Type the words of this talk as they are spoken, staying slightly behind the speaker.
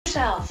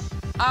yourself.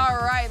 All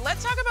right,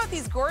 let's talk about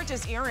these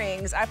gorgeous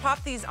earrings. I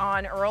popped these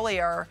on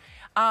earlier.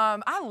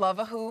 I love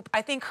a hoop.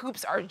 I think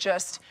hoops are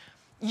just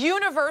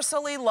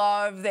universally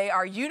loved. They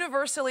are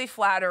universally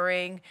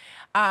flattering.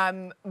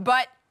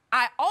 But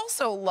I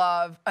also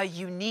love a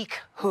unique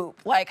hoop.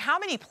 Like, how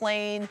many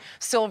plain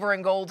silver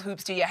and gold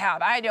hoops do you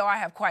have? I know I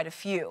have quite a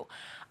few.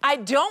 I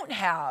don't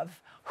have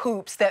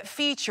hoops that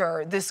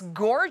feature this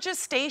gorgeous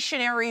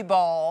stationary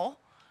ball.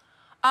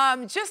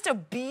 Just a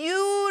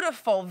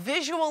beautiful,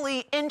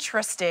 visually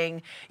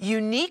interesting,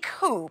 unique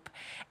hoop.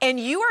 And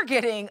you are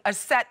getting a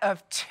set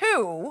of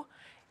two.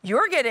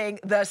 You're getting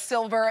the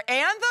silver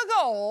and the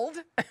gold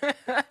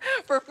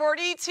for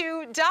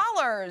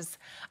 $42.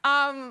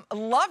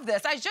 Love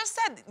this. I just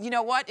said, you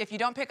know what? If you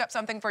don't pick up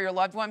something for your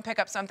loved one, pick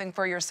up something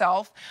for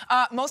yourself.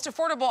 Most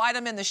affordable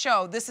item in the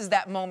show, this is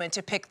that moment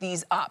to pick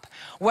these up.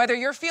 Whether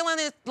you're feeling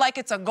it like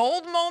it's a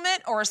gold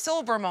moment or a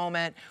silver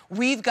moment,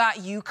 we've got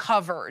you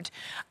covered.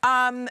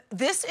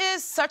 This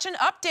is such an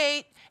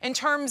update in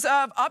terms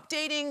of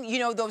updating, you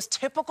know, those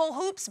typical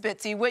hoops,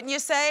 Bitsy, wouldn't you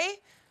say?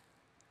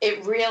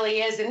 It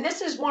really is. And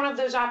this is one of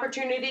those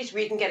opportunities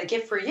where you can get a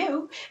gift for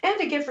you and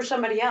a gift for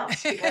somebody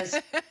else, because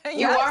Yes.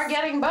 you are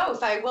getting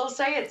both. I will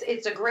say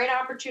it's a great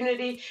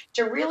opportunity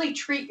to really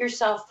treat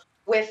yourself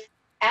with,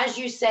 as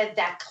you said,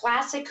 that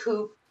classic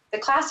hoop. The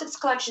Classics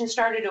collection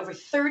started over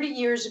 30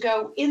 years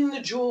ago in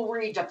the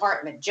jewelry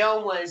department.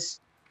 Joan was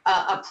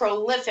a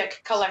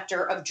prolific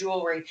collector of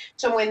jewelry.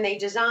 So when they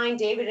designed,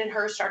 David and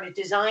her started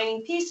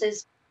designing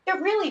pieces, they're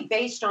really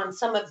based on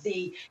some of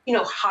the, you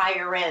know,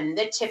 higher end,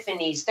 the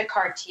Tiffany's, the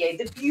Cartier,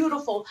 the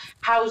beautiful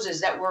houses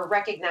that were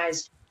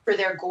recognized for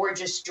their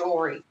gorgeous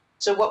jewelry.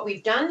 So what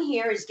we've done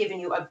here is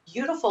given you a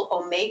beautiful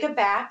omega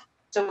back.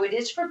 So it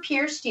is for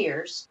pierced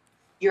ears.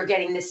 You're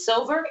getting the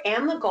silver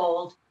and the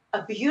gold,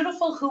 a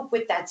beautiful hoop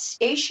with that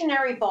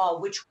stationary ball,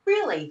 which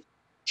really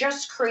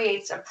just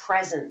creates a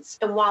presence.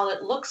 And while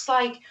it looks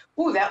like,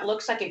 ooh, that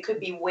looks like it could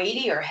be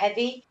weighty or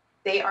heavy,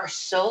 they are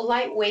so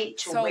lightweight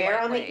to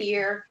wear on the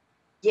ear.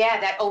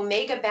 Yeah, that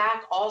omega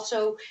back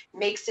also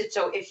makes it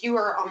so if you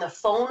are on the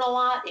phone a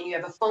lot and you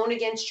have a phone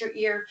against your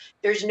ear,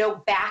 there's no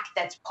back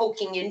that's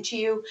poking into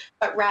you,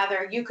 but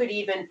rather you could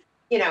even,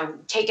 you know,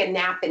 take a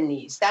nap in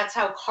these. That's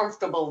how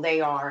comfortable they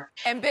are.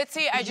 And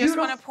Bitsy, I just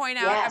want to point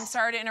out, Yes. I'm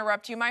sorry to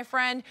interrupt you, my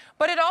friend,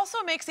 but it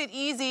also makes it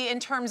easy in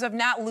terms of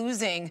not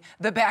losing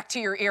the back to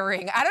your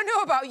earring. I don't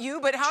know about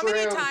you, but how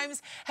many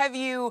times have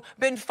you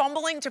been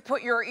fumbling to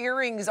put your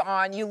earrings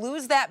on? You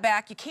lose that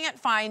back, you can't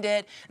find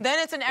it, then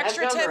it's an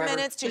extra 10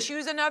 minutes to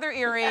choose another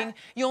earring. Yeah.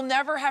 You'll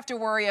never have to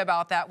worry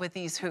about that with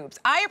these hoops.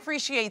 I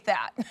appreciate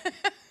that.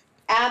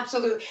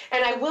 Absolutely.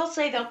 And I will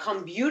say they'll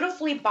come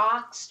beautifully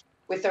boxed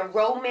with a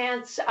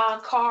romance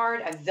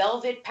card, a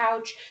velvet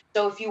pouch.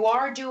 So if you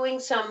are doing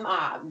some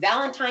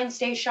Valentine's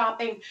Day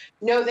shopping,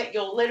 know that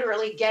you'll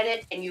literally get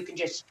it and you can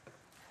just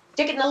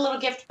stick it in a little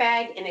gift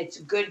bag and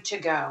it's good to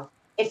go.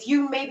 If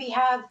you maybe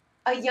have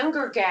a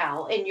younger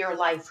gal in your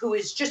life who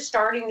is just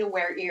starting to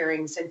wear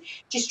earrings and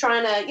just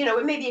trying to, you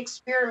know, maybe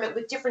experiment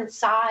with different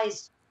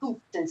size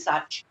hoops and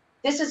such,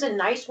 this is a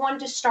nice one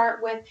to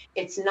start with.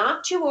 It's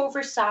not too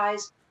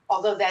oversized,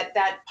 although that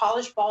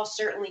polished ball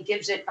certainly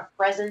gives it a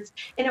presence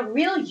and a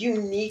real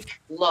unique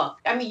look.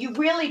 I mean, you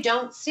really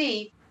don't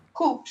see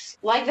hoops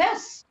like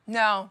this.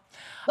 No.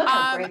 Look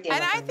how great they look.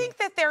 And I think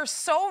that they're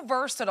so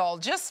versatile.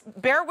 Just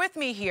bear with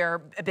me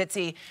here,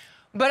 Bitsy.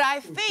 But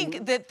I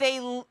think that they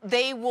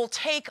will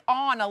take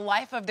on a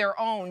life of their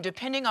own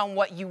depending on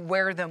what you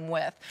wear them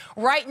with.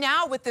 Right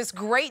now, with this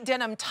great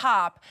denim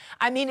top,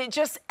 I mean, it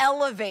just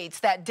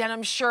elevates that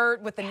denim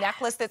shirt with the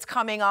necklace that's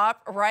coming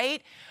up,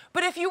 right?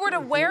 But if you were to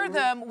wear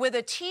them with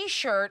a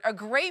t-shirt, a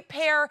great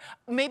pair,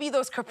 maybe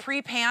those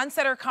capri pants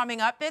that are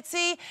coming up,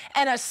 Bitsy,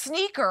 and a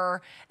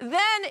sneaker,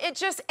 then it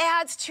just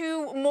adds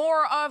to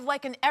more of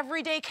like an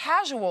everyday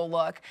casual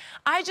look.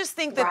 I just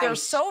think that they're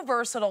so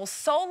versatile,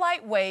 so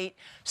lightweight,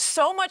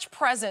 so much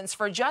presence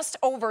for just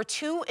over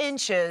 2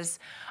 inches.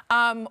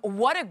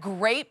 What a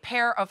great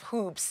pair of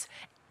hoops.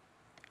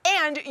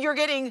 And you're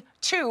getting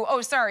 2. Oh,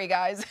 sorry,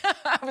 guys.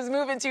 I was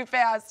moving too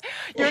fast.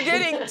 You're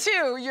getting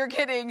 2. You're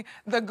getting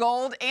the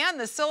gold and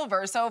the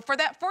silver. So for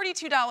that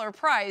 $42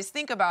 price,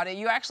 think about it.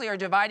 You actually are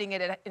dividing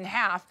it in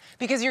half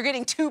because you're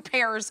getting 2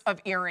 pairs of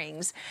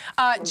earrings.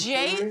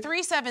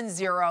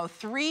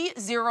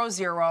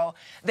 J370300.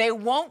 They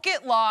won't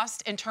get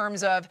lost in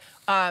terms of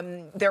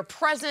their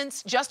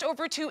presence, just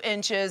over 2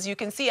 inches. You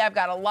can see I've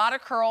got a lot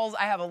of curls.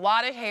 I have a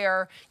lot of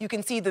hair. You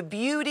can see the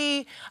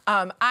beauty.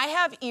 I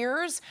have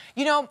ears.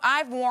 You know,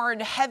 I've worn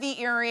heavy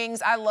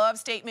earrings. I love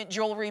statement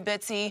jewelry,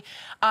 Bitsy.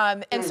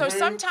 And so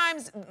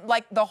sometimes,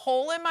 like, the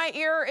hole in my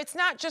ear, it's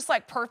not just,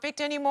 like,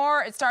 perfect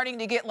anymore. It's starting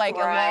to get, like,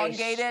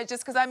 elongated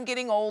just because I'm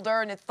getting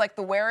older and it's, like,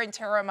 the wear and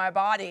tear on my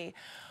body.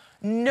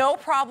 No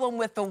problem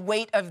with the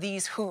weight of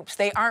these hoops.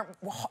 They aren't,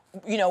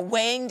 you know,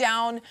 weighing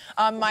down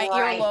my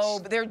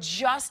earlobe. They're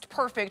just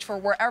perfect for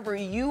wherever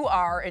you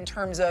are in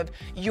terms of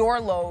your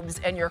lobes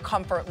and your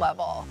comfort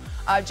level.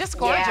 Just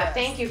gorgeous. Yeah,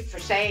 thank you for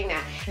saying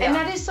that. And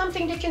that is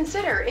something to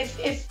consider.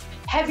 If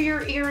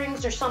heavier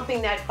earrings or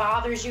something that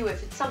bothers you,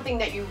 if it's something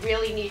that you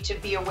really need to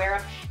be aware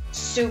of,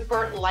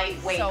 super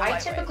lightweight. So I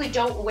lightweight. typically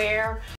don't wear